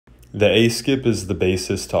The A skip is the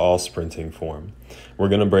basis to all sprinting form. We're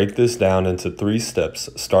going to break this down into 3 steps,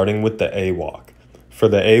 starting with the A walk. For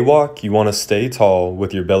the A walk, you want to stay tall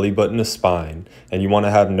with your belly button to spine, and you want to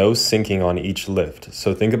have no sinking on each lift.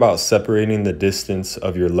 So think about separating the distance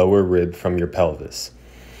of your lower rib from your pelvis.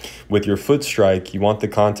 With your foot strike, you want to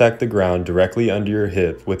contact the ground directly under your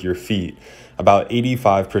hip with your feet, about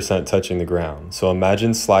 85% touching the ground. So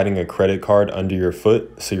imagine sliding a credit card under your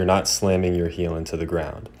foot so you're not slamming your heel into the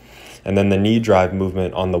ground. And then the knee drive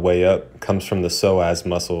movement on the way up comes from the psoas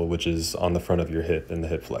muscle, which is on the front of your hip in the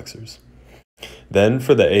hip flexors. Then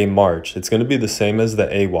for the A march, it's going to be the same as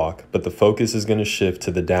the A walk, but the focus is going to shift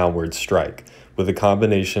to the downward strike, with a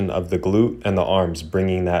combination of the glute and the arms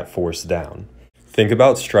bringing that force down. Think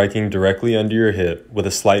about striking directly under your hip with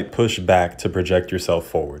a slight push back to project yourself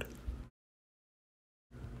forward.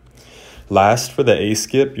 Last, for the A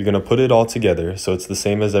skip, you're going to put it all together, so it's the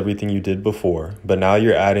same as everything you did before, but now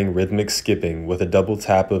you're adding rhythmic skipping with a double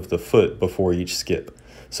tap of the foot before each skip.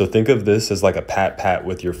 So think of this as like a pat-pat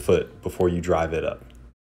with your foot before you drive it up.